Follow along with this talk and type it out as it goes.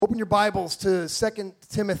Open your Bibles to 2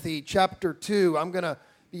 Timothy chapter 2. I'm going to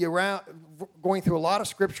be going through a lot of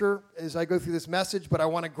scripture as I go through this message, but I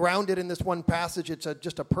want to ground it in this one passage. It's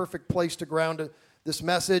just a perfect place to ground this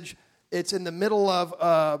message. It's in the middle of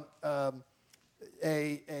a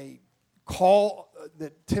call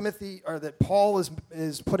that Paul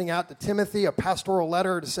is putting out to Timothy, a pastoral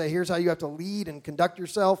letter to say, here's how you have to lead and conduct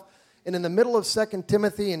yourself. And in the middle of 2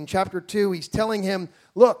 Timothy in chapter 2, he's telling him,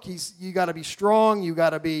 look, you got to be strong, you got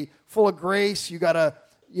to be full of grace, you got to,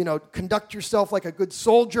 conduct yourself like a good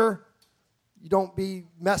soldier. You don't be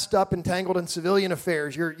messed up, entangled in civilian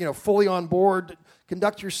affairs. You're, fully on board.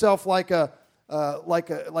 Conduct yourself like an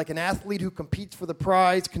athlete who competes for the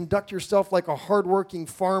prize. Conduct yourself like a hardworking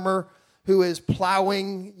farmer who is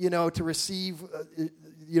plowing, to receive,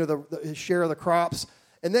 his share of the crops.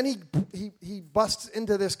 And then he busts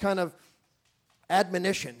into this kind of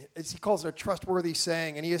admonition, as he calls it a trustworthy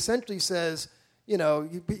saying, and he essentially says,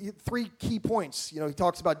 three key points. He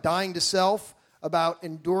talks about dying to self, about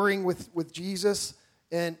enduring with Jesus,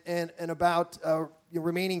 and about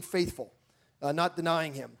remaining faithful, not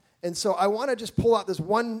denying him. And so I want to just pull out this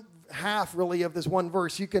one half, really, of this one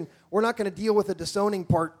verse. We're not going to deal with the disowning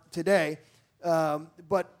part today,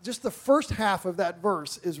 but just the first half of that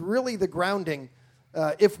verse is really the grounding.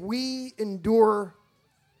 If we endure,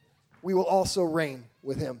 we will also reign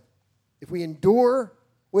with him. If we endure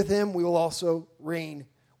with him, we will also reign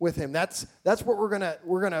with him. That's what we're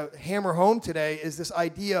gonna hammer home today, is this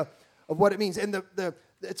idea of what it means. And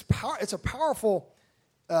it's a powerful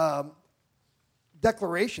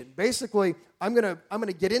declaration. Basically, I'm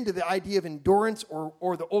gonna get into the idea of endurance,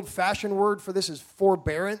 or the old-fashioned word for this is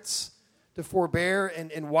forbearance, to forbear,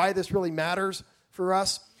 and why this really matters for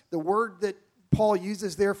us. The word that Paul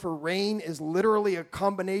uses there for reign is literally a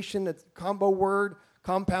compound word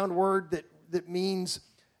that means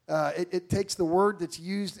it takes the word that's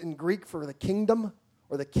used in Greek for the kingdom,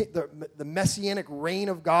 or the messianic reign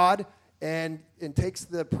of God, and takes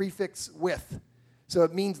the prefix with. So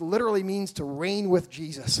it literally means to reign with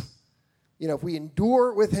Jesus. If we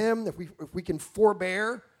endure with him, if we can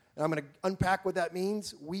forbear, and I'm going to unpack what that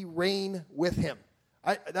means, we reign with him.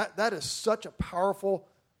 That is such a powerful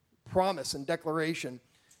promise and declaration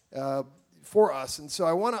for us. And so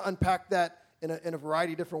I want to unpack that in a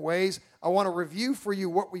variety of different ways. I want to review for you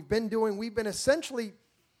what we've been doing. We've been essentially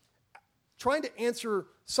trying to answer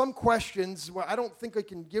some questions. Well, I don't think I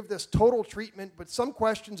can give this total treatment, but some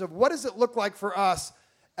questions of what does it look like for us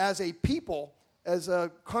as a people, as a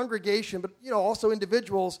congregation, but also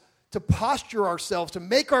individuals, to posture ourselves, to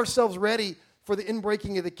make ourselves ready for the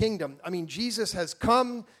inbreaking of the kingdom. I mean, Jesus has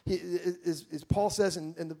come. As Paul says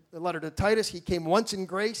in the letter to Titus, he came once in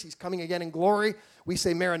grace. He's coming again in glory. We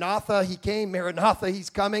say, Maranatha, he came. Maranatha,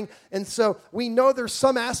 he's coming. And so we know there's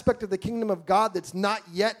some aspect of the kingdom of God that's not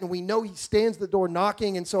yet, and we know he stands at the door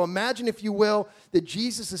knocking. And so imagine, if you will, that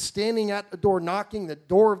Jesus is standing at the door knocking, the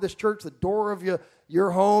door of this church, the door of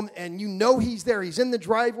your home, and he's there. He's in the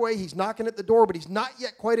driveway. He's knocking at the door, but he's not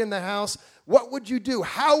yet quite in the house. What would you do?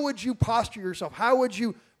 How would you posture yourself? How would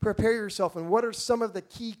you prepare yourself? And what are some of the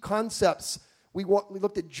key concepts? We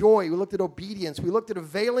looked at joy. We looked at obedience. We looked at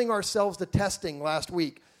availing ourselves to testing last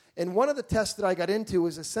week. And one of the tests that I got into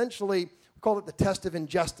was essentially, we call it the test of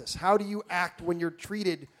injustice. How do you act when you're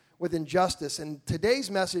treated with injustice? And today's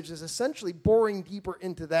message is essentially boring deeper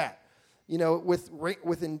into that,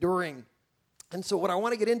 with enduring. And so what I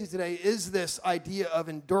want to get into today is this idea of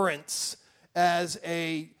endurance as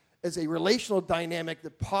a relational dynamic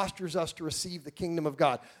that postures us to receive the kingdom of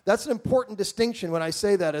God. That's an important distinction when I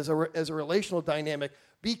say that as a relational dynamic,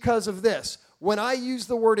 because of this. When I use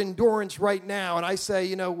the word endurance right now, and I say,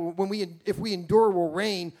 if we endure, we'll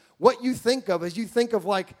reign, what you think of is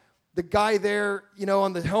like the guy there,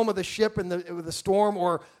 on the helm of the ship with the storm,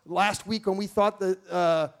 or last week when we thought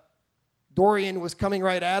that Dorian was coming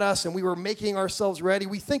right at us and we were making ourselves ready.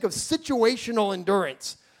 We think of situational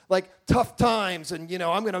endurance, like tough times, and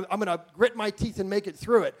I'm gonna grit my teeth and make it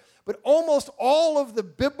through it. But almost all of the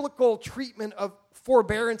biblical treatment of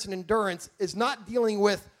forbearance and endurance is not dealing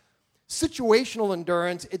with situational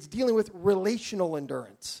endurance. It's dealing with relational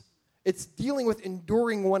endurance. It's dealing with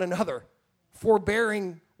enduring one another,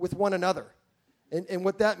 forbearing with one another, and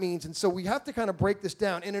what that means. And so we have to kind of break this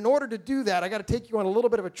down. And in order to do that, I got to take you on a little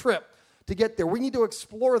bit of a trip to get there. We need to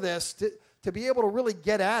explore this to be able to really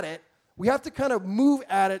get at it. We have to kind of move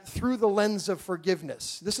at it through the lens of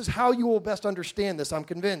forgiveness. This is how you will best understand this, I'm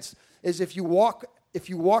convinced, is if you walk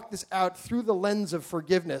this out through the lens of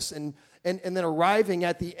forgiveness and then arriving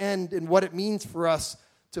at the end in what it means for us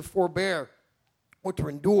to forbear or to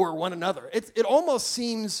endure one another. It almost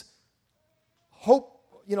seems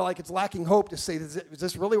like it's lacking hope to say, is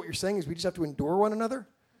this really what you're saying, is we just have to endure one another?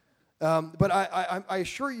 But I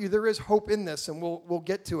assure you there is hope in this, and we'll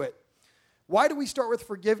get to it. Why do we start with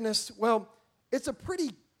forgiveness? Well, it's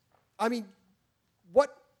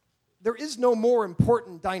there is no more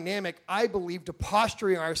important dynamic, I believe, to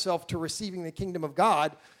posturing ourselves to receiving the kingdom of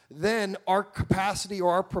God than our capacity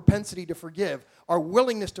or our propensity to forgive, our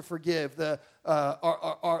willingness to forgive, the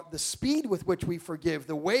speed with which we forgive,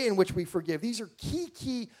 the way in which we forgive. These are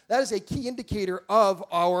key. That is a key indicator of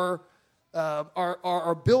our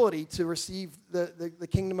ability to receive the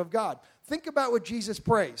kingdom of God. Think about what Jesus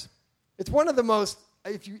prays. It's one of the most,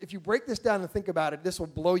 if you break this down and think about it, this will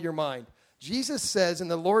blow your mind. Jesus says in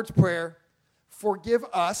the Lord's Prayer, forgive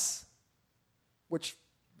us, which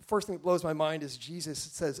the first thing that blows my mind is Jesus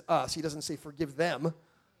says us. He doesn't say forgive them.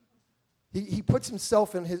 He puts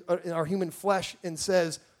himself in our human flesh and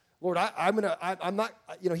says, Lord, I'm not,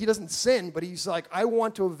 he doesn't sin, but he's like, I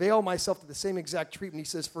want to avail myself to the same exact treatment. He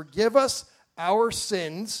says, forgive us our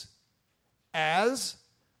sins as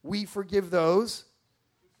we forgive those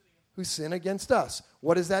who sin against us.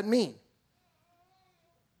 What does that mean?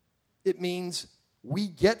 It means we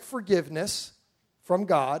get forgiveness from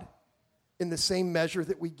God in the same measure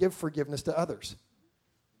that we give forgiveness to others.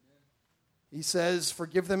 He says,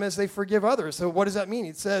 forgive them as they forgive others. So what does that mean?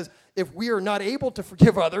 It says, if we are not able to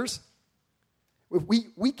forgive others, if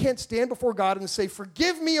we can't stand before God and say,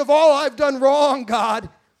 forgive me of all I've done wrong, God,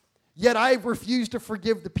 yet I refuse to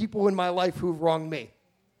forgive the people in my life who've wronged me.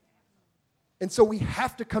 And so we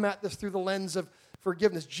have to come at this through the lens of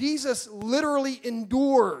forgiveness. Jesus literally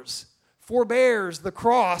endures, forbears the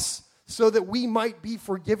cross so that we might be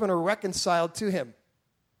forgiven or reconciled to him.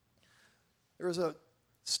 There was a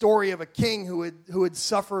story of a king who had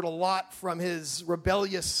suffered a lot from his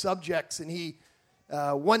rebellious subjects, and he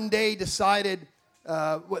one day decided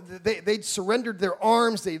they'd surrendered their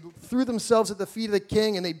arms, they threw themselves at the feet of the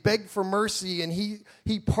king, and they begged for mercy, and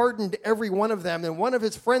he pardoned every one of them. And one of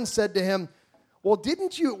his friends said to him, well,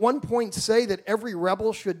 didn't you at one point say that every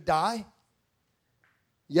rebel should die?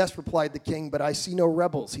 Yes, replied the king, but I see no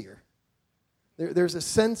rebels here. There's a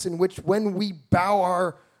sense in which when we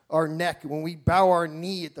bow our neck, when we bow our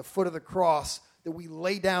knee at the foot of the cross, that we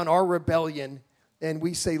lay down our rebellion and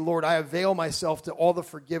we say, Lord, I avail myself to all the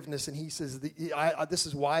forgiveness. And he says, this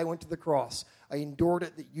is why I went to the cross. I endured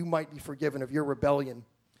it that you might be forgiven of your rebellion.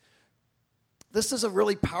 This is a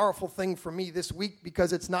really powerful thing for me this week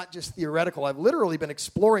because it's not just theoretical. I've literally been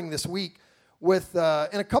exploring this week with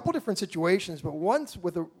in a couple different situations, but once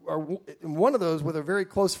in one of those with a very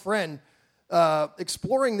close friend,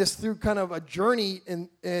 exploring this through kind of a journey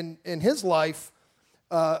in his life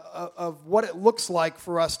of what it looks like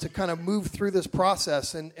for us to kind of move through this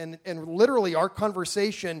process. And literally our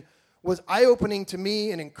conversation was eye-opening to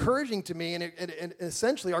me and encouraging to me, and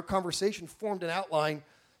essentially our conversation formed an outline,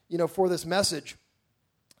 for this message.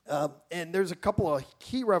 And there's a couple of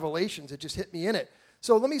key revelations that just hit me in it.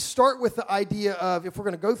 So let me start with the idea of, if we're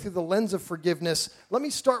going to go through the lens of forgiveness, let me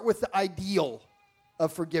start with the ideal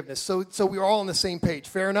of forgiveness. So we're all on the same page.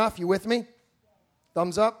 Fair enough? You with me?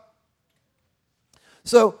 Thumbs up?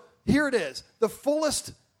 So here it is. The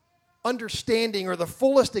fullest understanding or the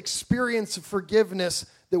fullest experience of forgiveness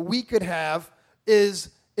that we could have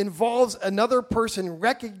involves another person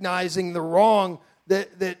recognizing the wrong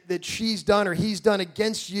that she's done or he's done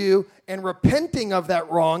against you and repenting of that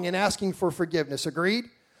wrong and asking for forgiveness. Agreed?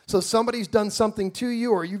 So somebody's done something to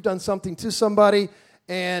you or you've done something to somebody,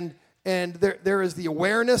 and there is the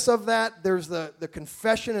awareness of that. There's the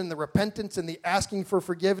confession and the repentance and the asking for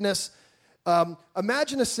forgiveness.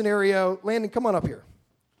 Imagine a scenario. Landon, come on up here.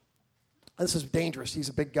 This is dangerous. He's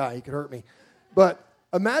a big guy. He could hurt me. But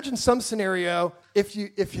imagine some scenario, if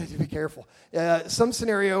you be careful, some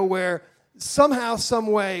scenario where somehow, some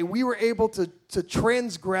way, we were able to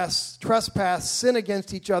transgress, trespass, sin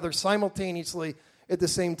against each other simultaneously at the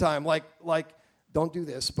same time. Like don't do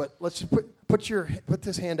this, but let's just put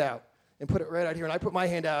this hand out and put it right out here, and I put my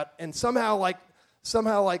hand out, and somehow like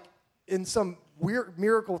in some weird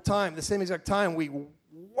miracle time, the same exact time, we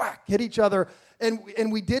hit each other,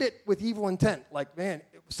 and we did it with evil intent. Like, man,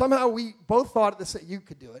 somehow we both thought the same. You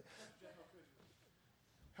could do it.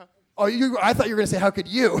 Oh, I thought you were going to say, how could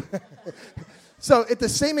you? So at the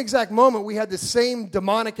same exact moment, we had the same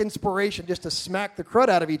demonic inspiration just to smack the crud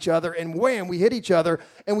out of each other, and wham, we hit each other,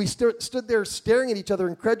 and we stood there staring at each other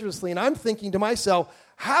incredulously, and I'm thinking to myself,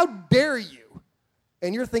 how dare you?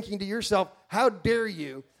 And you're thinking to yourself, how dare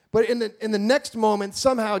you? But in the next moment,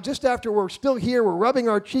 somehow, just after we're still here, we're rubbing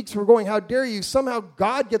our cheeks, we're going, how dare you? Somehow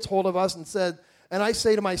God gets hold of us and I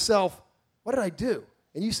say to myself, what did I do?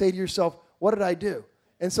 And you say to yourself, what did I do?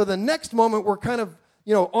 And so the next moment, we're kind of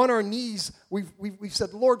on our knees, we've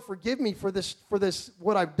said, Lord, forgive me for this,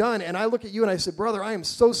 what I've done. And I look at you and I said, brother, I am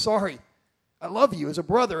so sorry. I love you as a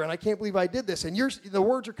brother, and I can't believe I did this. And the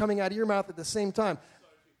words are coming out of your mouth at the same time.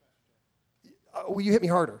 Will you hit me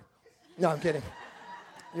harder? No, I'm kidding.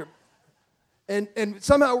 And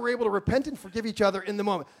somehow we're able to repent and forgive each other in the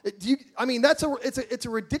moment. It's a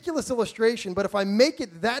ridiculous illustration, but if I make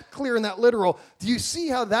it that clear and that literal, do you see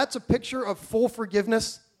how that's a picture of full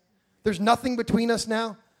forgiveness? There's nothing between us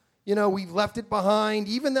now. We've left it behind.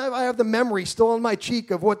 Even though I have the memory still on my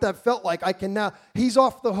cheek of what that felt like, I can now. He's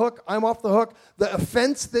off the hook. I'm off the hook. The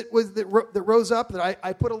offense that rose up, that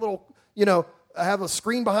I put a little, I have a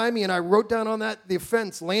screen behind me, and I wrote down on that the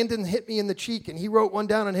offense. Landon hit me in the cheek, and he wrote one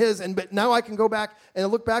down on his. But now I can go back and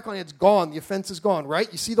look back on it. It's gone. The offense is gone. Right?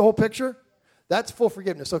 You see the whole picture? That's full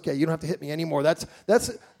forgiveness. Okay, you don't have to hit me anymore. That's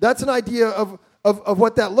an idea of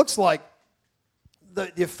what that looks like.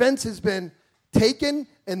 The offense has been taken,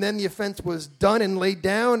 and then the offense was done and laid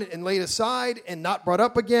down and laid aside and not brought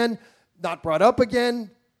up again, not brought up again,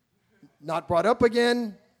 not brought up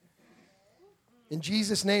again. In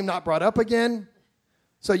Jesus' name, not brought up again.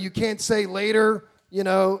 So you can't say later,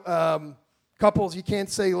 couples, you can't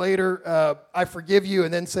say later, I forgive you,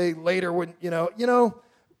 and then say later when,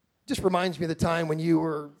 just reminds me of the time when you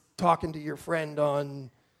were talking to your friend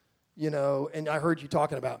on, and I heard you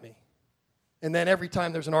talking about me. And then every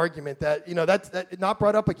time there's an argument that's not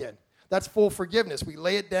brought up again. That's full forgiveness. We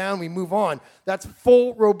lay it down, we move on. That's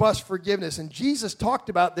full, robust forgiveness. And Jesus talked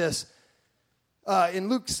about this. In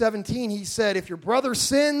Luke 17, he said, if your brother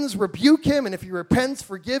sins, rebuke him, and if he repents,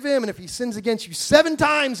 forgive him, and if he sins against you 7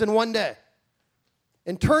 times in one day,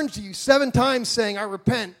 and turns to you 7 times saying, I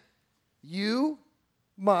repent, you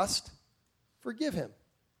must forgive him.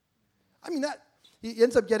 He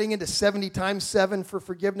ends up getting into 70 times 7 for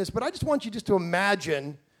forgiveness, but I just want you to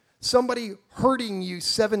imagine somebody hurting you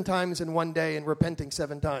 7 times in one day and repenting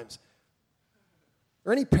 7 times. Are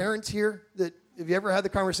there any parents here that, have you ever had the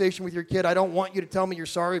conversation with your kid, I don't want you to tell me you're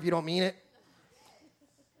sorry if you don't mean it?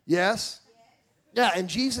 Yes? Yeah, and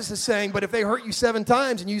Jesus is saying, but if they hurt you 7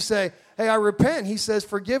 times and you say, hey, I repent, he says,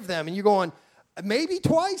 forgive them. And you go on, maybe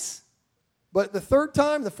twice, but the 3rd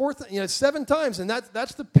time, the 4th, 7 times. And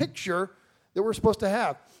that's the picture that we're supposed to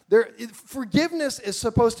have. Forgiveness is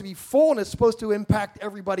supposed to be full, and it's supposed to impact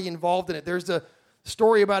everybody involved in it. There's a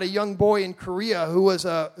story about a young boy in Korea who was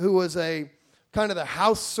a kind of the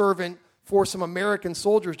house servant for some American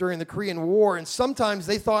soldiers during the Korean War, and sometimes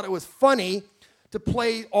they thought it was funny to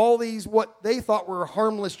play all these what they thought were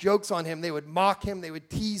harmless jokes on him. They would mock him, they would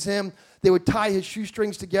tease him, they would tie his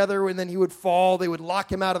shoestrings together, and then he would fall, they would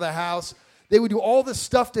lock him out of the house. They would do all this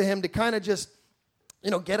stuff to him to kind of just,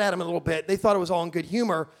 get at him a little bit. They thought it was all in good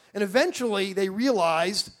humor, and eventually they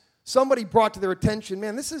realized, somebody brought to their attention,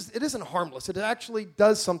 man, it isn't harmless. It actually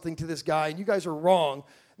does something to this guy, and you guys are wrong.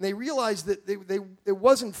 And they realized that it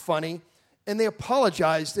wasn't funny, and they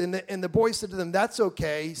apologized, and the boy said to them, that's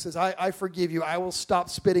okay. He says, I forgive you. I will stop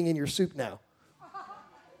spitting in your soup now.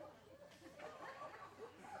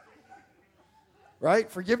 Right?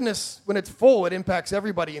 Forgiveness, when it's full, it impacts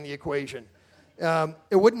everybody in the equation.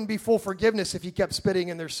 It wouldn't be full forgiveness if he kept spitting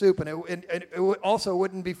in their soup, and it also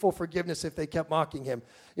wouldn't be full forgiveness if they kept mocking him.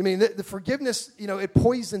 The forgiveness, it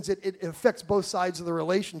poisons, it affects both sides of the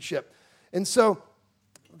relationship. And so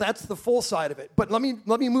that's the full side of it. But let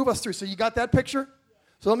me move us through. So you got that picture?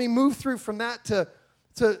 So let me move through from that to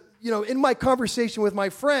in my conversation with my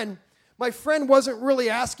friend wasn't really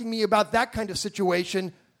asking me about that kind of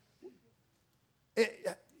situation.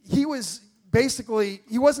 He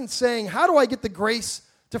wasn't saying, how do I get the grace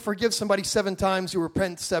to forgive somebody 7 times who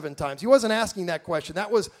repents 7 times? He wasn't asking that question.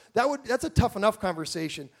 That's a tough enough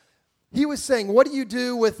conversation. He was saying, what do you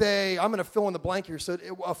do with I'm going to fill in the blank here, so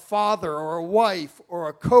a father or a wife or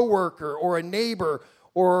a coworker or a neighbor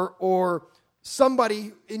or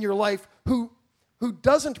somebody in your life who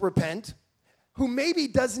doesn't repent, who maybe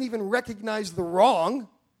doesn't even recognize the wrong,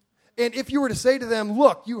 and if you were to say to them,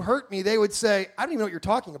 look, you hurt me, they would say, I don't even know what you're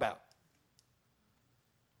talking about.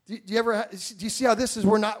 Do you see how this is,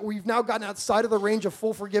 we've now gotten outside of the range of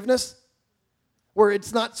full forgiveness? Where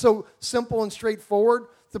it's not so simple and straightforward.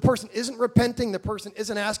 The person isn't repenting. The person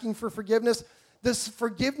isn't asking for forgiveness. Does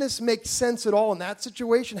forgiveness make sense at all in that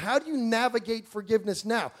situation? How do you navigate forgiveness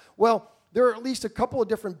now? Well, there are at least a couple of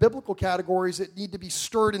different biblical categories that need to be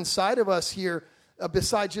stirred inside of us here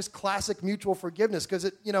besides just classic mutual forgiveness.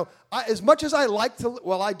 Because, as much as I like to,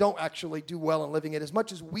 I don't actually do well in living it. As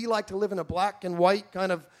much as we like to live in a black and white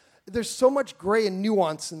kind of, there's so much gray and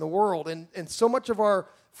nuance in the world. And so much of our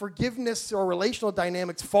forgiveness or relational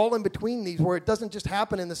dynamics fall in between these, where it doesn't just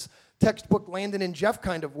happen in this textbook Landon and Jeff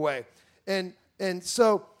kind of way. And And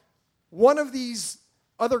so one of these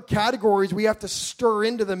other categories we have to stir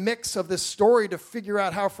into the mix of this story to figure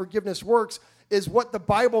out how forgiveness works is what the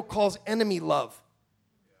Bible calls enemy love.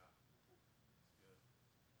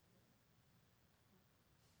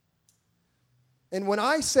 And when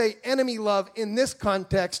I say enemy love in this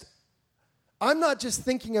context, I'm not just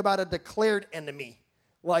thinking about a declared enemy.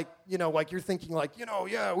 Like you're thinking like,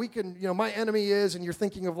 yeah, we can, my enemy is, and you're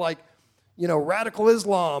thinking of like, radical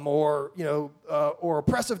Islam or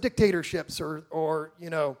oppressive dictatorships or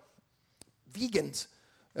vegans.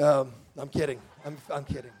 I'm kidding. I'm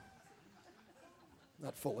kidding.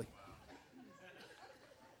 Not fully.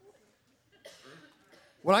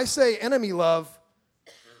 When I say enemy love,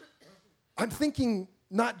 I'm thinking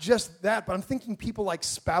not just that, but I'm thinking people like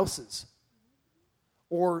spouses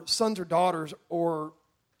or sons or daughters or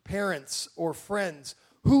parents or friends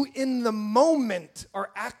who in the moment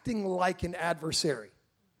are acting like an adversary.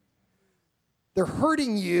 They're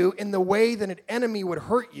hurting you in the way that an enemy would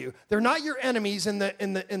hurt you. They're not your enemies in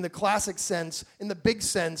the classic sense, in the big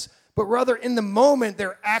sense, but rather in the moment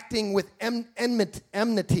they're acting with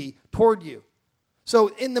enmity toward you. So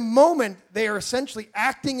in the moment, they are essentially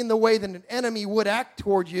acting in the way that an enemy would act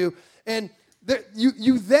toward you, and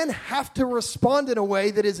you then have to respond in a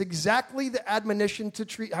way that is exactly the admonition to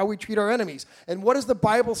treat how we treat our enemies. And what does the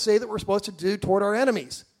Bible say that we're supposed to do toward our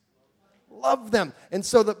enemies? Love them. And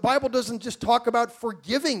so the Bible doesn't just talk about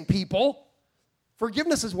forgiving people.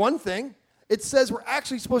 Forgiveness is one thing. It says we're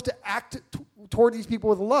actually supposed to act toward these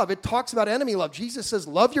people with love. It talks about enemy love. Jesus says,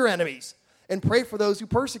 love your enemies and pray for those who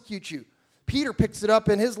persecute you. Peter picks it up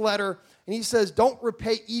in his letter, and he says, don't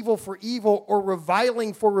repay evil for evil or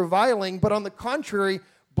reviling for reviling, but on the contrary,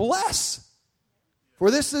 bless.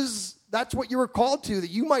 For that's what you were called to, that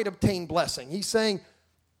you might obtain blessing. He's saying,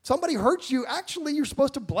 somebody hurts you, actually you're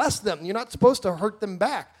supposed to bless them. You're not supposed to hurt them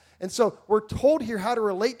back. And so we're told here how to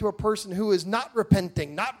relate to a person who is not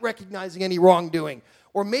repenting, not recognizing any wrongdoing.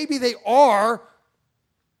 Or maybe they are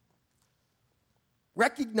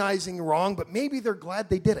recognizing wrong, but maybe they're glad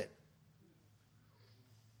they did it.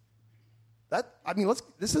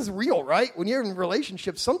 This is real, right? When you're in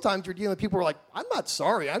relationships, sometimes you're dealing with people who are like, I'm not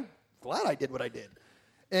sorry. I'm glad I did what I did.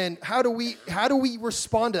 And how do we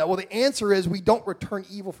respond to that? Well, the answer is we don't return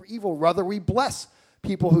evil for evil. Rather, we bless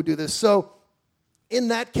people who do this. So in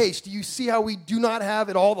that case, do you see how we do not have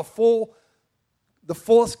it all the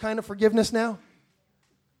fullest kind of forgiveness now?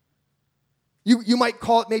 You might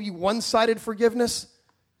call it maybe one-sided forgiveness.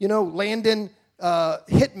 Landon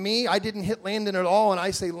hit me. I didn't hit Landon at all. And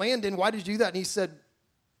I say, Landon, why did you do that? And he said,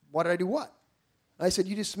 why did I do what? And I said,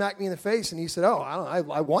 you just smacked me in the face. And he said, oh,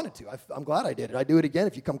 I wanted to. I'm glad I did it. I'd do it again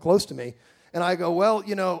if you come close to me. And I go, well,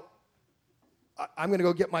 I'm going to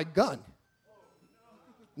go get my gun.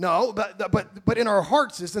 No, but in our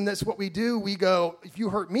hearts, isn't this what we do? We go, if you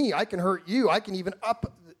hurt me, I can hurt you. I can even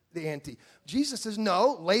up the ante. Jesus says,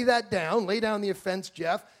 no, lay that down. Lay down the offense,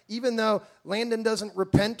 Jeff. Even though Landon doesn't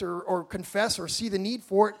repent or confess or see the need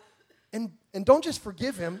for it. And don't just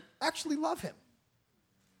forgive him, actually love him.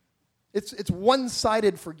 It's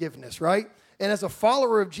one-sided forgiveness, right? And as a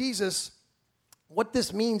follower of Jesus, what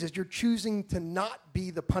this means is you're choosing to not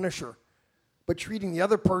be the punisher, but treating the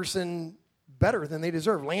other person better than they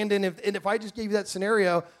deserve. Landon, if I just gave you that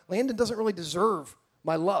scenario, Landon doesn't really deserve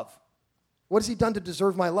my love. What has he done to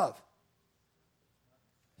deserve my love?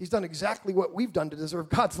 He's done exactly what we've done to deserve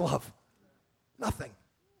God's love. Nothing.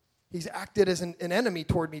 He's acted as an enemy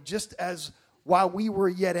toward me, just as while we were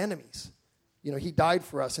yet enemies. He died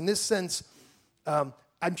for us. In this sense, I'm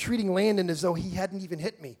treating Landon as though he hadn't even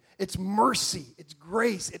hit me. It's mercy. It's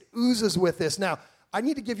grace. It oozes with this. Now, I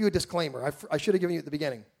need to give you a disclaimer. I should have given you at the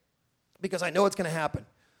beginning, because I know it's going to happen.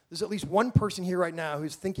 There's at least one person here right now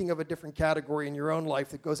who's thinking of a different category in your own life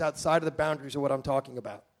that goes outside of the boundaries of what I'm talking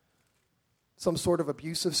about. Some sort of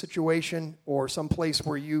abusive situation, or some place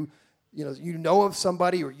where you know of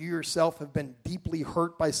somebody, or you yourself have been deeply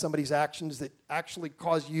hurt by somebody's actions that actually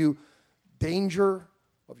cause you danger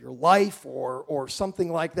of your life or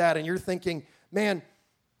something like that, and you're thinking, man,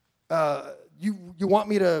 you want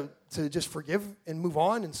me to just forgive and move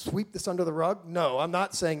on and sweep this under the rug? No, I'm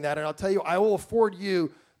not saying that, and I'll tell you, I will afford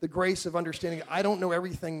you the grace of understanding I don't know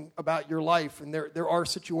everything about your life, and there are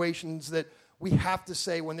situations that we have to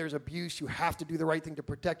say when there's abuse, you have to do the right thing to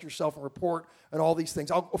protect yourself and report and all these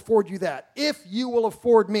things. I'll afford you that. If you will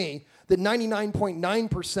afford me that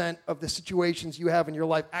 99.9% of the situations you have in your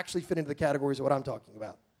life actually fit into the categories of what I'm talking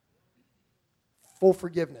about. Full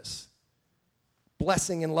forgiveness.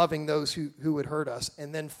 Blessing and loving those who would hurt us.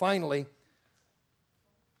 And then finally,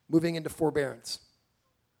 moving into forbearance.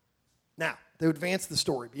 Now, to advance the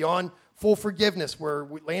story, beyond full forgiveness, where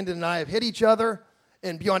Landon and I have hit each other,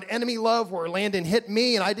 and beyond enemy love, where Landon hit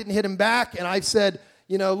me and I didn't hit him back, and I said,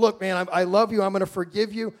 look, man, I love you, I'm going to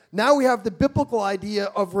forgive you. Now we have the biblical idea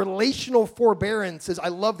of relational forbearance. I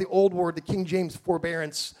love the old word, the King James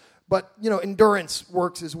forbearance, but, endurance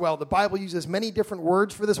works as well. The Bible uses many different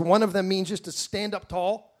words for this. One of them means just to stand up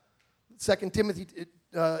tall. 2 Timothy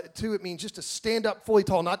 2, it means just to stand up fully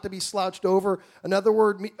tall, not to be slouched over. Another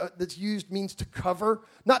word that's used means to cover,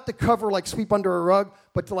 not to cover like sweep under a rug,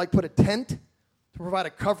 but to like put a tent, to provide a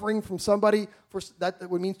covering from somebody. That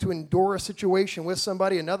would mean to endure a situation with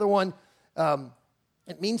somebody. Another one,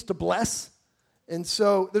 it means to bless. And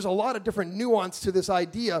so there's a lot of different nuance to this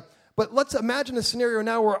idea. But let's imagine a scenario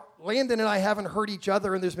now where Landon and I haven't hurt each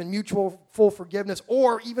other and there's been mutual full forgiveness,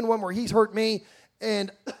 or even one where he's hurt me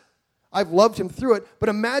and I've loved him through it. But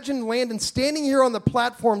imagine Landon standing here on the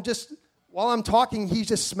platform just while I'm talking, he's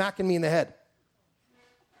just smacking me in the head.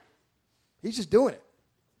 He's just doing it.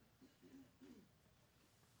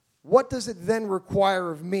 What does it then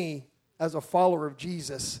require of me as a follower of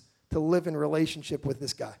Jesus to live in relationship with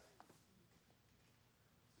this guy?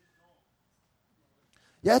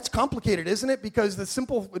 Yeah, it's complicated, isn't it? Because the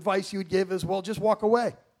simple advice you would give is, well, just walk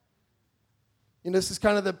away. This is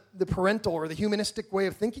kind of the parental or the humanistic way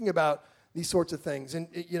of thinking about these sorts of things. And,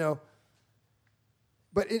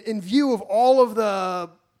 but in view of all of the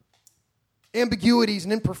ambiguities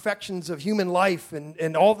and imperfections of human life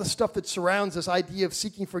and all the stuff that surrounds this idea of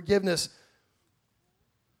seeking forgiveness,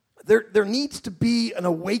 there needs to be an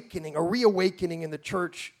awakening, a reawakening in the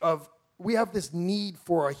church of, we have this need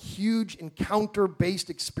for a huge encounter-based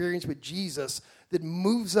experience with Jesus that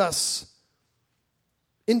moves us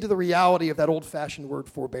into the reality of that old-fashioned word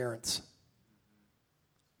forbearance.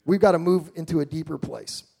 We've got to move into a deeper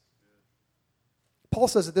place. Paul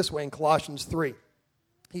says it this way in Colossians 3.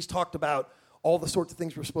 He's talked about all the sorts of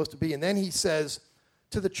things we're supposed to be, and then he says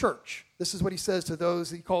to the church, this is what he says to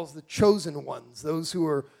those he calls the chosen ones, those who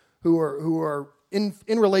are in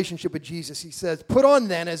relationship with Jesus. He says, put on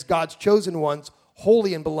then as God's chosen ones,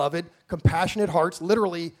 holy and beloved, compassionate hearts,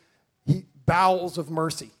 literally bowels of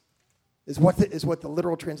mercy. Is what the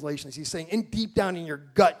literal translation is. He's saying, deep down in your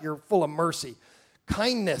gut, you're full of mercy.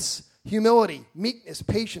 Kindness, humility, meekness,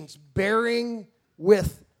 patience, bearing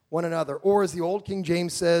with one another. Or as the old King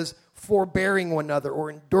James says, forbearing one another or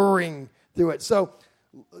enduring through it. So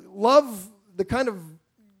love, the kind of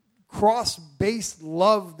cross-based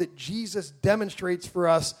love that Jesus demonstrates for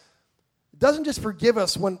us, doesn't just forgive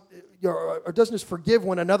us or doesn't just forgive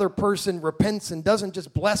when another person repents and doesn't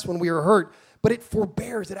just bless when we are hurt, but it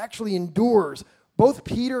forbears, it actually endures. Both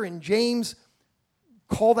Peter and James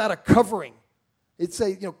call that a covering. It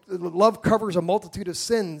say, love covers a multitude of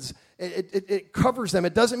sins. It covers them.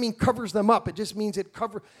 It doesn't mean covers them up. It just means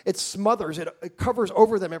it smothers. It covers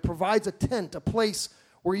over them. It provides a tent, a place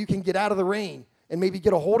where you can get out of the rain and maybe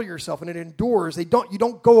get a hold of yourself, and it endures. You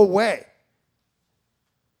don't go away.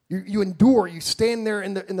 You endure. You stand there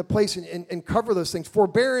in the place and cover those things.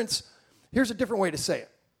 Forbearance, here's a different way to say it.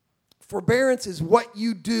 Forbearance is what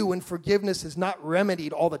you do when forgiveness has not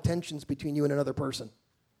remedied all the tensions between you and another person.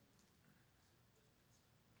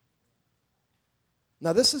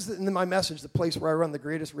 Now, this is in my message the place where I run the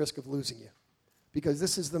greatest risk of losing you, because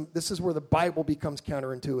this is where the Bible becomes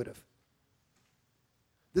counterintuitive.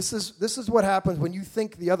 This is what happens when you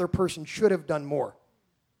think the other person should have done more,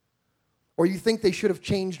 or you think they should have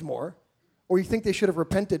changed more, or you think they should have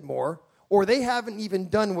repented more, or they haven't even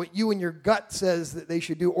done what you and your gut says that they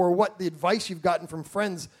should do, or what the advice you've gotten from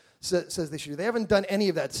friends says they should do. They haven't done any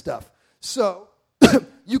of that stuff. So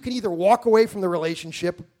you can either walk away from the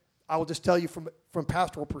relationship. I will just tell you from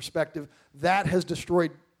pastoral perspective, that has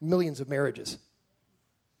destroyed millions of marriages.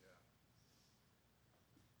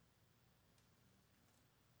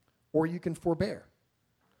 Or you can forbear.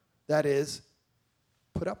 That is,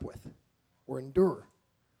 put up with or endure.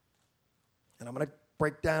 And I'm going to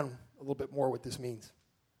break down a little bit more what this means.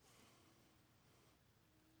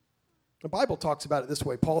 The Bible talks about it this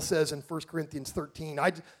way. Paul says in 1 Corinthians 13,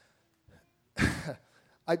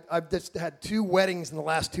 I've just had 2 weddings in the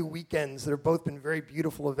last 2 weekends that have both been very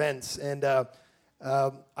beautiful events. And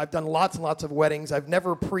I've done lots and lots of weddings. I've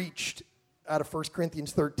never preached out of 1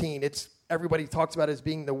 Corinthians 13. Everybody talks about it as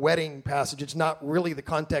being the wedding passage. It's not really the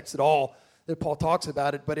context at all that Paul talks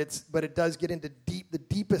about it, but it does get into the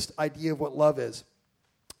deepest idea of what love is.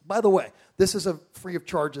 By the way, this is a free of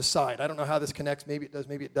charge aside. I don't know how this connects. Maybe it does,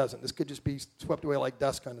 maybe it doesn't. This could just be swept away like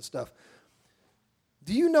dust kind of stuff.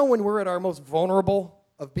 Do you know when we're at our most vulnerable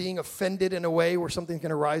of being offended in a way where something's going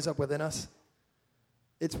to rise up within us?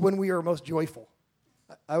 It's when we are most joyful.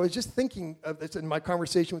 I was just thinking of this in my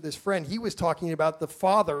conversation with this friend. He was talking about the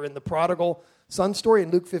father in the prodigal son story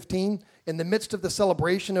in Luke 15. In the midst of the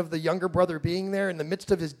celebration of the younger brother being there, in the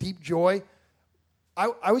midst of his deep joy,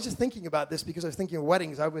 I was just thinking about this because I was thinking of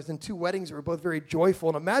weddings. I was in 2 weddings that were both very joyful.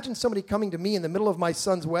 And imagine somebody coming to me in the middle of my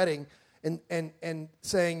son's wedding and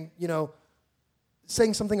saying,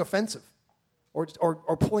 saying something offensive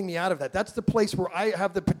or pulling me out of that. That's the place where I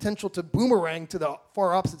have the potential to boomerang to the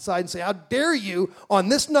far opposite side and say, how dare you on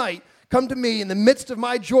this night come to me in the midst of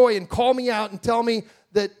my joy and call me out and tell me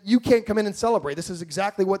that you can't come in and celebrate. This is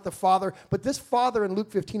exactly what the father, but this father in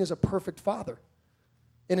Luke 15 is a perfect father.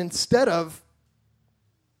 And instead of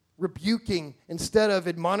rebuking, instead of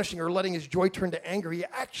admonishing or letting his joy turn to anger, he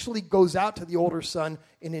actually goes out to the older son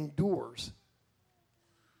and endures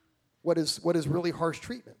what is really harsh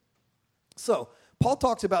treatment. So, Paul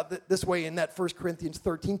talks about this way in that 1 Corinthians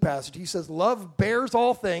 13 passage. He says, love bears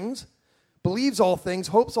all things, believes all things,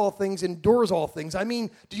 hopes all things, endures all things. I mean,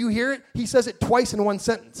 do you hear it? He says it twice in one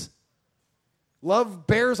sentence. Love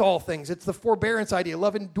bears all things. It's the forbearance idea.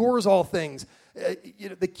 Love endures all things.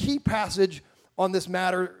 The key passage on this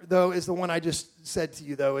matter, though, is the one I just said to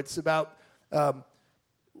you, though. It's about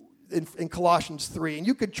in Colossians 3. And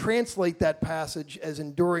you could translate that passage as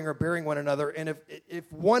enduring or bearing one another. And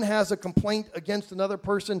if one has a complaint against another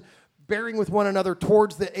person, bearing with one another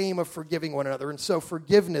towards the aim of forgiving one another. And so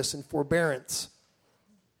forgiveness and forbearance.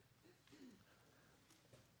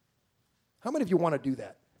 How many of you want to do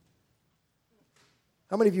that?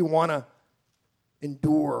 How many of you want to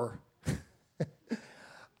endure?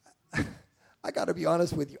 I got to be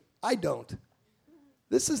honest with you. I don't.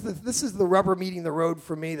 This is the rubber meeting the road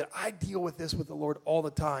for me, that I deal with this with the Lord all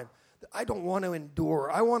the time. That I don't want to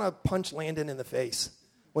endure. I want to punch Landon in the face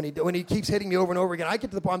when he keeps hitting me over and over again. I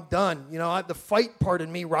get to the point, I'm done. The fight part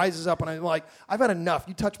in me rises up, and I'm like, I've had enough.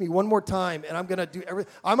 You touch me one more time, and I'm going to do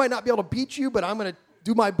everything. I might not be able to beat you, but I'm going to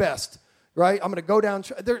do my best, right? I'm going to go down.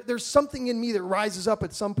 There's something in me that rises up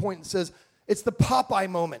at some point and says, it's the Popeye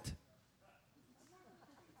moment.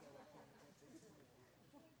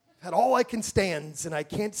 Had all I can stands, and I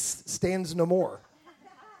can't stands no more.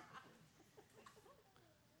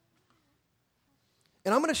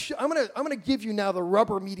 And I'm gonna give you now the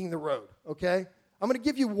rubber meeting the road. Okay, I'm gonna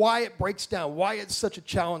give you why it breaks down, why it's such a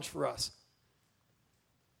challenge for us.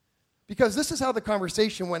 Because this is how the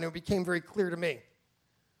conversation went, and it became very clear to me.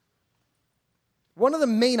 One of the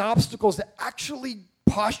main obstacles to actually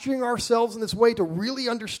posturing ourselves in this way to really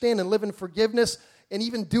understand and live in forgiveness, and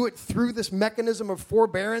even do it through this mechanism of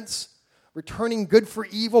forbearance, returning good for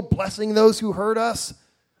evil, blessing those who hurt us,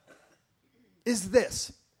 is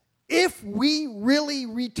this. If we really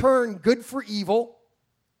return good for evil,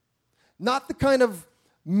 not the kind of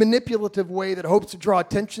manipulative way that hopes to draw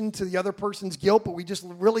attention to the other person's guilt, but we just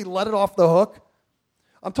really let it off the hook.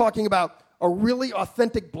 I'm talking about a really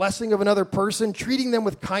authentic blessing of another person, treating them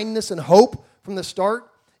with kindness and hope from the start.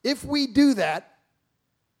 If we do that,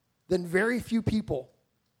 then very few people,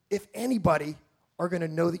 if anybody, are going to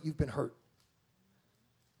know that you've been hurt.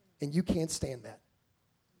 And you can't stand that.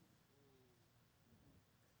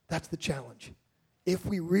 That's the challenge. If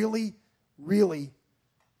we really, really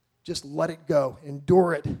just let it go,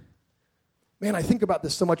 endure it. Man, I think about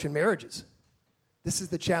this so much in marriages. This is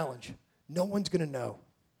the challenge. No one's going to know.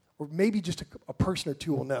 Or maybe just a person or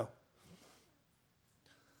two will know.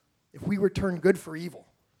 If we return good for evil,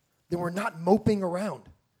 then we're not moping around.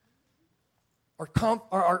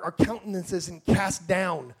 Our countenance isn't cast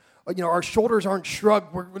down. Our shoulders aren't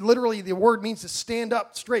shrugged. We're literally, the word means to stand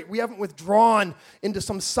up straight. We haven't withdrawn into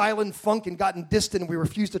some silent funk and gotten distant. We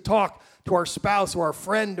refuse to talk to our spouse or our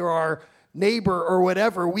friend or our neighbor or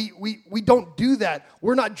whatever. We don't do that.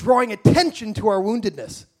 We're not drawing attention to our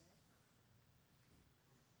woundedness.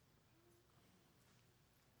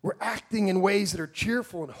 We're acting in ways that are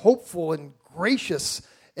cheerful and hopeful and gracious.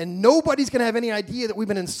 And nobody's going to have any idea that we've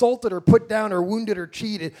been insulted or put down or wounded or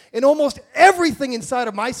cheated. And almost everything inside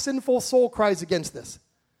of my sinful soul cries against this.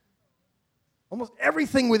 Almost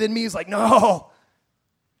everything within me is like, no.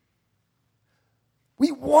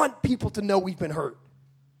 We want people to know we've been hurt.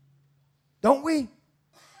 Don't we?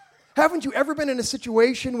 Haven't you ever been in a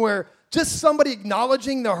situation where just somebody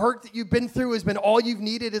acknowledging the hurt that you've been through has been all you've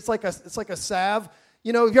needed? It's like a salve.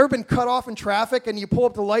 Have you ever been cut off in traffic and you pull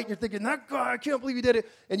up to the light and you're thinking, that guy, I can't believe he did it.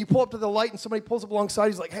 And you pull up to the light and somebody pulls up alongside.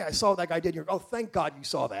 He's like, hey, I saw what that guy did. And you're like, oh, thank God you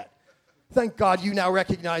saw that. Thank God you now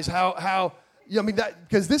recognize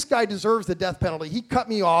because this guy deserves the death penalty. He cut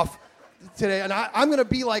me off today, and I'm going to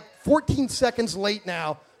be like 14 seconds late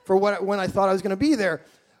now for when I thought I was going to be there.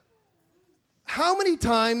 How many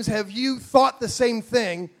times have you thought the same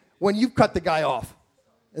thing when you've cut the guy off?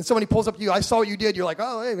 And somebody pulls up to you, I saw what you did. You're like,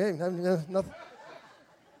 oh, hey, nothing.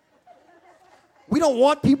 We don't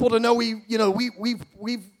want people to know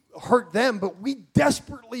we've hurt them, but we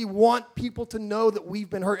desperately want people to know that we've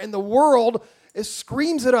been hurt. And the world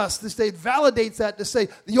screams at us this day, it validates that to say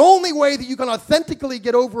the only way that you can authentically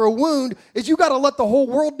get over a wound is you got to let the whole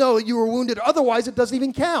world know that you were wounded. Otherwise, it doesn't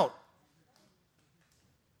even count.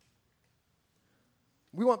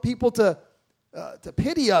 We want people to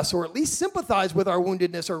pity us, or at least sympathize with our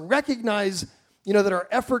woundedness, or recognize, that our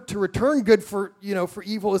effort to return good for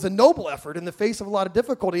evil is a noble effort in the face of a lot of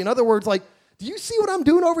difficulty. In other words, like, do you see what I'm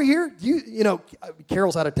doing over here?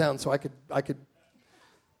 Carol's out of town, so I could.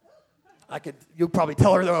 You'll probably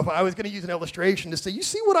tell her though if I was going to use an illustration to say, you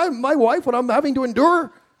see what what I'm having to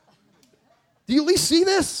endure? Do you at least see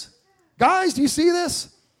this, guys? Do you see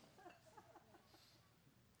this?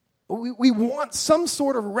 We want some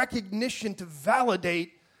sort of recognition to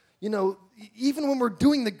validate, even when we're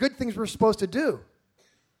doing the good things we're supposed to do.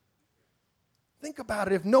 Think about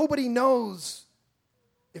it. If nobody knows,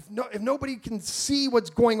 if nobody can see what's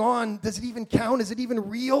going on, does it even count? Is it even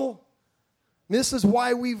real? This is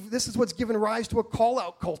what's given rise to a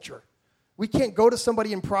call-out culture. We can't go to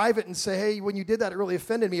somebody in private and say, hey, when you did that, it really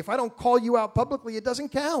offended me. If I don't call you out publicly, it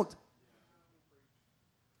doesn't count.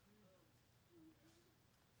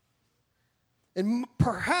 And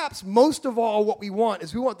perhaps most of all, what we want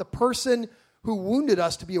is we want the person who wounded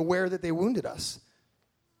us to be aware that they wounded us.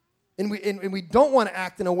 And we don't want to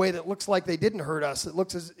act in a way that looks like they didn't hurt us. It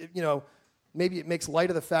looks as, maybe it makes light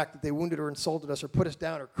of the fact that they wounded or insulted us or put us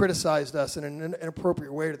down or criticized us in an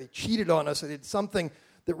inappropriate way, or they cheated on us or they did something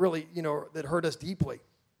that really, that hurt us deeply.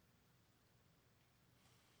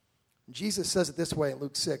 Jesus says it this way in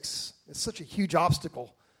Luke 6. It's such a huge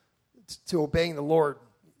obstacle to obeying the Lord.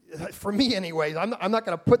 For me, anyways, I'm not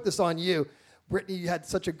going to put this on you. Brittany, you had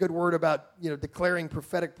such a good word about, declaring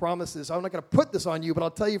prophetic promises. I'm not going to put this on you, but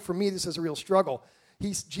I'll tell you, for me, this is a real struggle.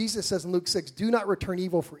 Jesus says in Luke 6, do not return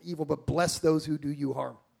evil for evil, but bless those who do you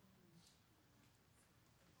harm.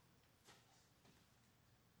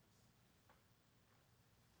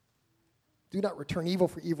 Do not return evil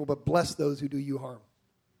for evil, but bless those who do you harm.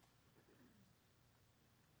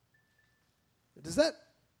 Does that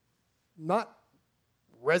not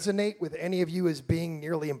resonate with any of you as being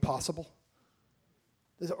nearly impossible?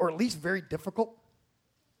 Or at least very difficult?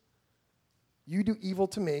 You do evil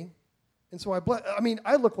to me, and so I bless.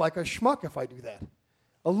 I look like a schmuck if I do that.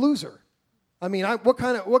 A loser. What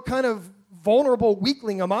kind of vulnerable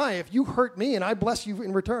weakling am I if you hurt me and I bless you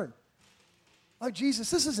in return? Like,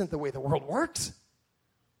 Jesus, this isn't the way the world works.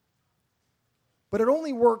 But it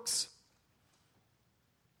only works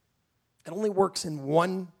in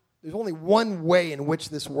one. There's only one way in which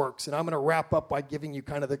this works, and I'm going to wrap up by giving you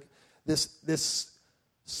kind of this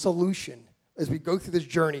solution as we go through this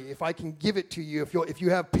journey. If I can give it to you, if you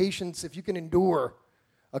have patience, if you can endure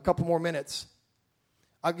a couple more minutes,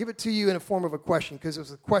 I'll give it to you in a form of a question, because it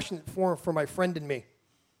was a question for my friend and me.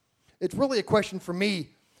 It's really a question for me,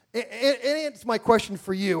 and it's my question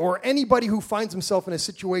for you, or anybody who finds himself in a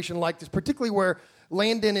situation like this, particularly where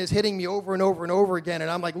Landon is hitting me over and over and over again,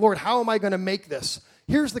 and I'm like, Lord, how am I going to make this?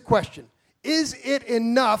 Here's the question. Is it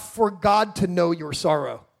enough for God to know your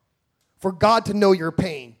sorrow, for God to know your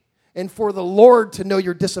pain, and for the Lord to know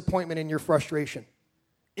your disappointment and your frustration?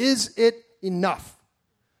 Is it enough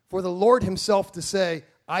for the Lord himself to say,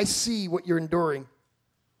 I see what you're enduring,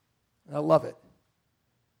 and I love it.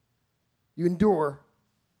 You endure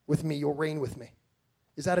with me, you'll reign with me.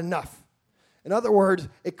 Is that enough? In other words,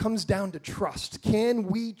 it comes down to trust. Can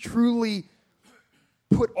we truly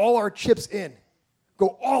put all our chips in?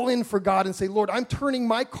 Go all in for God and say, Lord, I'm turning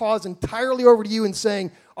my cause entirely over to you and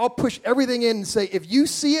saying, I'll push everything in and say, if you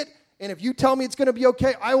see it and if you tell me it's going to be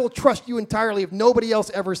okay, I will trust you entirely if nobody else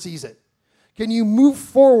ever sees it. Can you move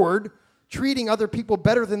forward treating other people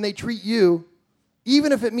better than they treat you,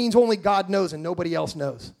 even if it means only God knows and nobody else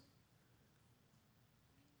knows?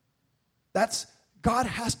 God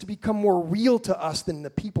has to become more real to us than the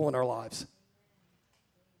people in our lives.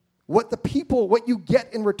 What you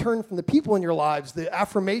get in return from the people in your lives, the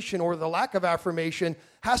affirmation or the lack of affirmation,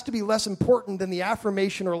 has to be less important than the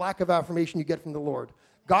affirmation or lack of affirmation you get from the Lord.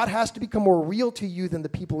 God has to become more real to you than the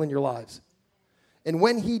people in your lives. And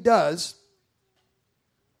when he does,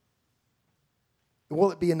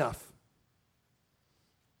 will it be enough?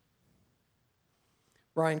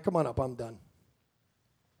 Brian, come on up. I'm done.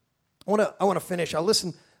 I want to finish. I'll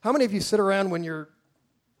listen. How many of you sit around when do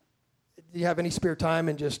you have any spare time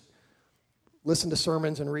and just listen to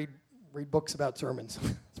sermons and read books about sermons?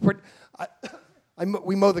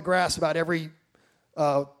 We mow the grass about every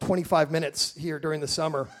 25 minutes here during the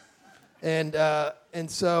summer. And And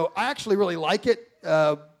so I actually really like it,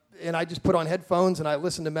 and I just put on headphones and I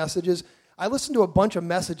listen to messages. I listened to a bunch of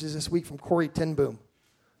messages this week from Corrie ten Boom.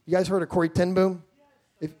 You guys heard of Corrie ten Boom?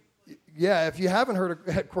 If you haven't heard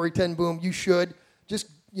of Corrie ten Boom, you should. Just,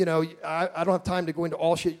 I don't have time to go into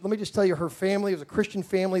all shit. Let me just tell you, her family was a Christian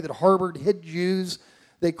family that harbored hid Jews.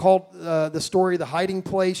 They called the story The Hiding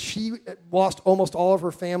Place. She lost almost all of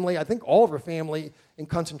her family, I think all of her family, in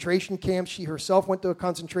concentration camps. She herself went to a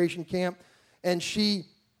concentration camp, and she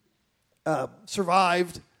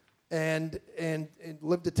survived and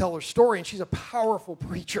lived to tell her story. And she's a powerful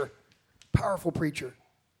preacher.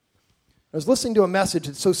 I was listening to a message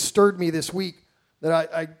that so stirred me this week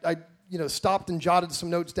that I stopped and jotted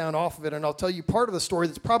some notes down off of it, and I'll tell you part of the story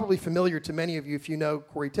that's probably familiar to many of you if you know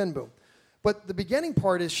Corrie ten Boom. But the beginning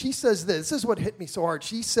part is she says this is what hit me so hard.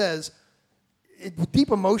 She says, with deep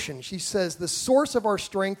emotion, she says, the source of our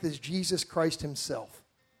strength is Jesus Christ himself.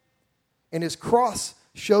 And his cross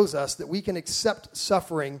shows us that we can accept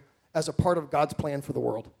suffering as a part of God's plan for the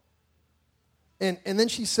world. And then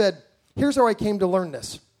she said, here's how I came to learn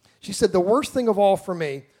this. She said, the worst thing of all for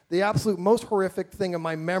me, the absolute most horrific thing in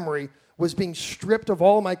my memory, was being stripped of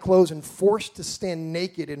all my clothes and forced to stand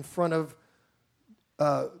naked in front of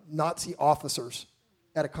Nazi officers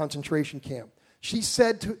at a concentration camp. She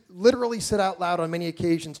literally said out loud on many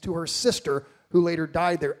occasions to her sister, who later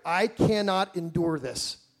died there, I cannot endure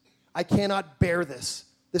this. I cannot bear this.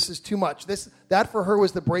 This is too much. That for her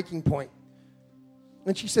was the breaking point.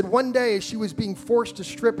 And she said one day as she was being forced to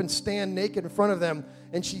strip and stand naked in front of them,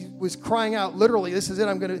 and she was crying out, literally, this is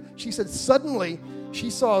it, she said suddenly she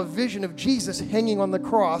saw a vision of Jesus hanging on the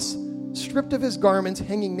cross, stripped of his garments,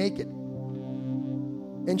 hanging naked.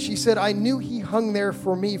 And she said, I knew he hung there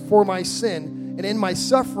for me, for my sin, and in my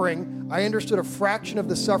suffering, I understood a fraction of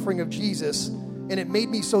the suffering of Jesus, and it made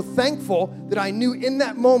me so thankful that I knew in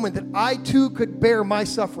that moment that I too could bear my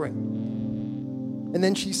suffering. And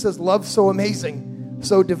then she says, love so amazing,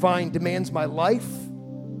 so divine, demands my life,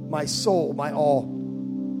 my soul, my all.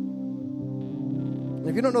 And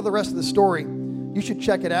if you don't know the rest of the story, you should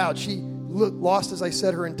check it out. She lost, as I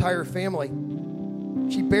said, her entire family.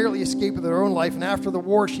 She barely escaped with her own life, and after the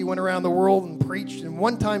war, she went around the world and preached. And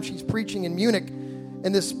one time she's preaching in Munich,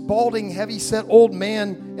 and this balding, heavy-set old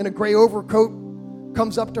man in a gray overcoat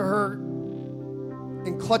comes up to her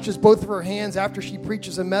and clutches both of her hands after she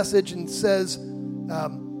preaches a message and says,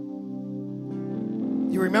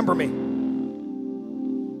 you remember me.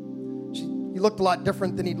 He looked a lot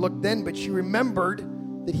different than he'd looked then, but she remembered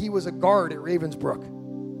that he was a guard at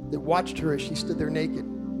Ravensbrück that watched her as she stood there naked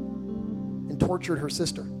and tortured her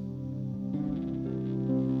sister.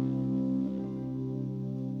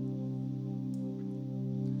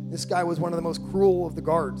 This guy was one of the most cruel of the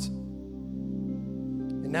guards.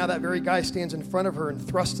 And now that very guy stands in front of her and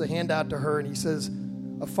thrusts a hand out to her, and he says,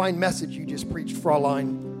 a fine message you just preached,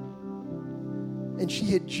 Fraulein. And she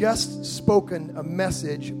had just spoken a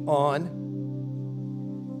message on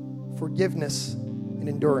forgiveness and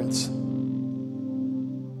endurance.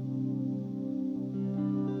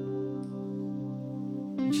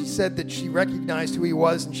 And she said that she recognized who he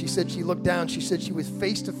was, and she said she looked down. She said she was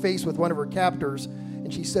face to face with one of her captors,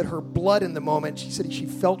 and she said her blood in the moment, she said she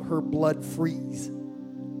felt her blood freeze.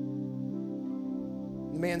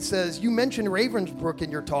 The man says, you mentioned Ravensbrück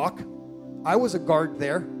in your talk. I was a guard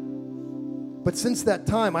there. But since that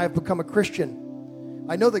time, I have become a Christian.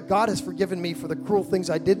 I know that God has forgiven me for the cruel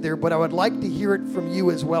things I did there, but I would like to hear it from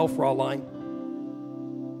you as well, Fraulein.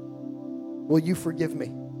 Will you forgive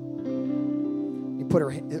me? He put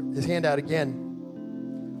his hand out again.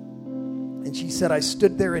 And she said, I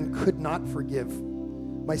stood there and could not forgive.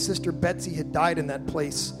 My sister Betsy had died in that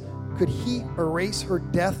place. Could he erase her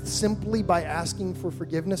death simply by asking for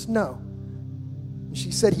forgiveness? No.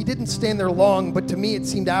 She said, he didn't stand there long, but to me it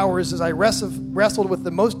seemed hours as I wrestled with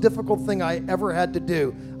the most difficult thing I ever had to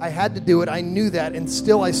do. I had to do it. I knew that. And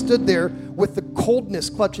still I stood there with the coldness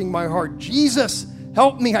clutching my heart. Jesus,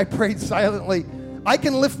 help me, I prayed silently. I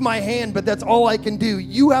can lift my hand, but that's all I can do.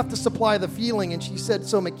 You have to supply the feeling. And she said,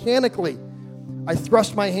 so mechanically, I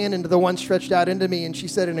thrust my hand into the one stretched out into me, and she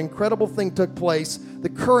said an incredible thing took place. The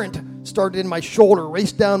current started in my shoulder,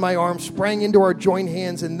 raced down my arm, sprang into our joined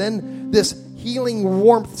hands, and then this healing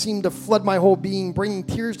warmth seemed to flood my whole being, bringing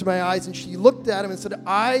tears to my eyes. And she looked at him and said,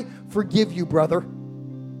 I forgive you, brother.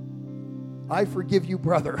 I forgive you,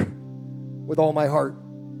 brother, with all my heart.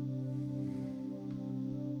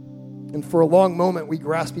 And for a long moment, we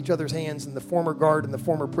grasped each other's hands, and the former guard and the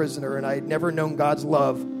former prisoner, and I had never known God's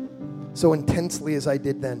love so intensely as I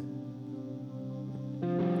did then.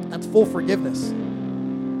 That's full forgiveness.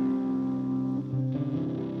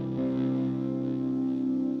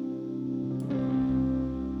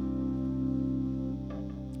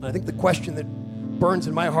 I think the question that burns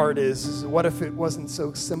in my heart is what if it wasn't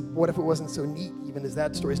so what if it wasn't so neat, even as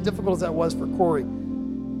that story, as difficult as that was for Corey?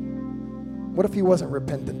 What if he wasn't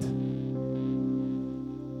repentant?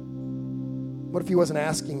 What if he wasn't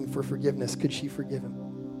asking for forgiveness? Could she forgive him?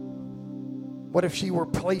 What if she were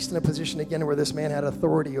placed in a position again where this man had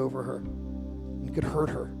authority over her and could hurt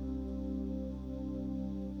her?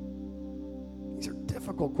 These are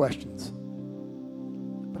difficult questions.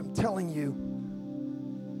 But I'm telling you,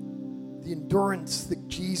 the endurance that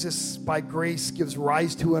Jesus, by grace, gives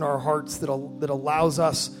rise to in our hearts that allows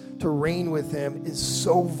us to reign with him is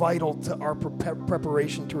so vital to our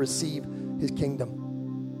preparation to receive his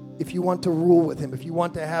kingdom. If you want to rule with him, if you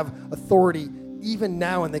want to have authority even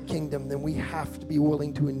now in the kingdom, then we have to be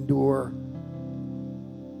willing to endure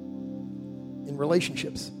in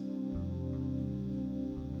relationships.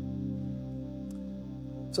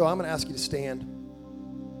 So I'm going to ask you to stand.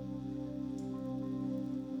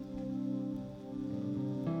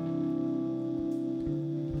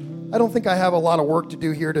 I don't think I have a lot of work to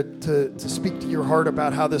do here to speak to your heart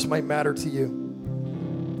about how this might matter to you.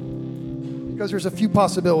 Because there's a few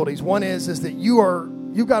possibilities. One is that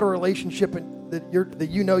you've got a relationship that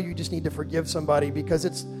you know you just need to forgive somebody because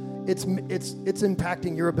it's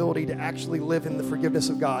impacting your ability to actually live in the forgiveness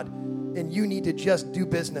of God. And you need to just do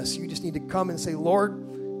business. You just need to come and say, Lord,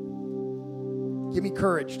 give me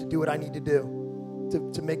courage to do what I need to do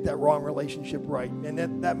to make that wrong relationship right.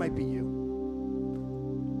 And that might be you.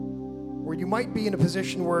 Or you might be in a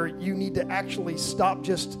position where you need to actually stop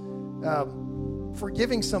just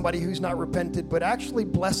forgiving somebody who's not repented, but actually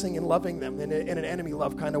blessing and loving them in an enemy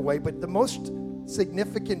love kind of way. But the most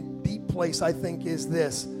significant, deep place, I think, is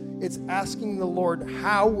this. It's asking the Lord,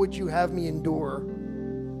 how would you have me endure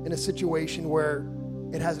in a situation where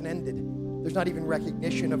it hasn't ended? There's not even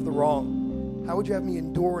recognition of the wrong. How would you have me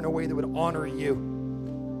endure in a way that would honor you?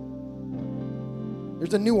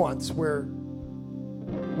 There's a nuance where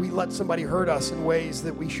we let somebody hurt us in ways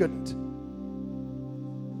that we shouldn't.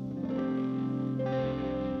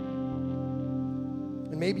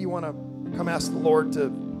 And maybe you want to come ask the Lord to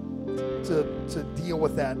deal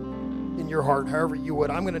with that in your heart, however you would.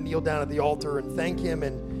 I'm going to kneel down at the altar and thank him.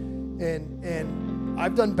 And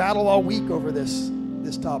I've done battle all week over this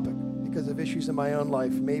topic because of issues in my own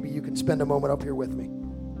life. Maybe you can spend a moment up here with me.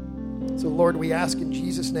 So, Lord, we ask in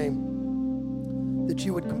Jesus' name that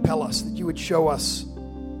you would compel us, that you would show us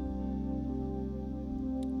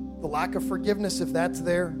the lack of forgiveness, if that's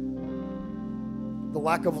there, the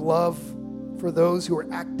lack of love for those who are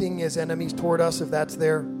acting as enemies toward us, if that's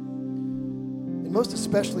there, and most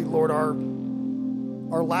especially, Lord, our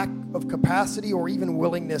lack of capacity or even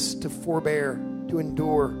willingness to forbear, to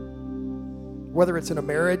endure, whether it's in a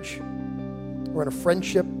marriage or in a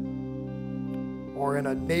friendship or in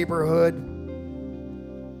a neighborhood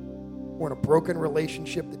or in a broken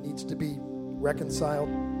relationship that needs to be reconciled.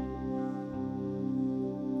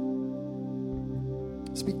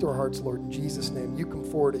 Speak to our hearts, Lord, in Jesus' name. You come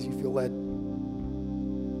forward as you feel led.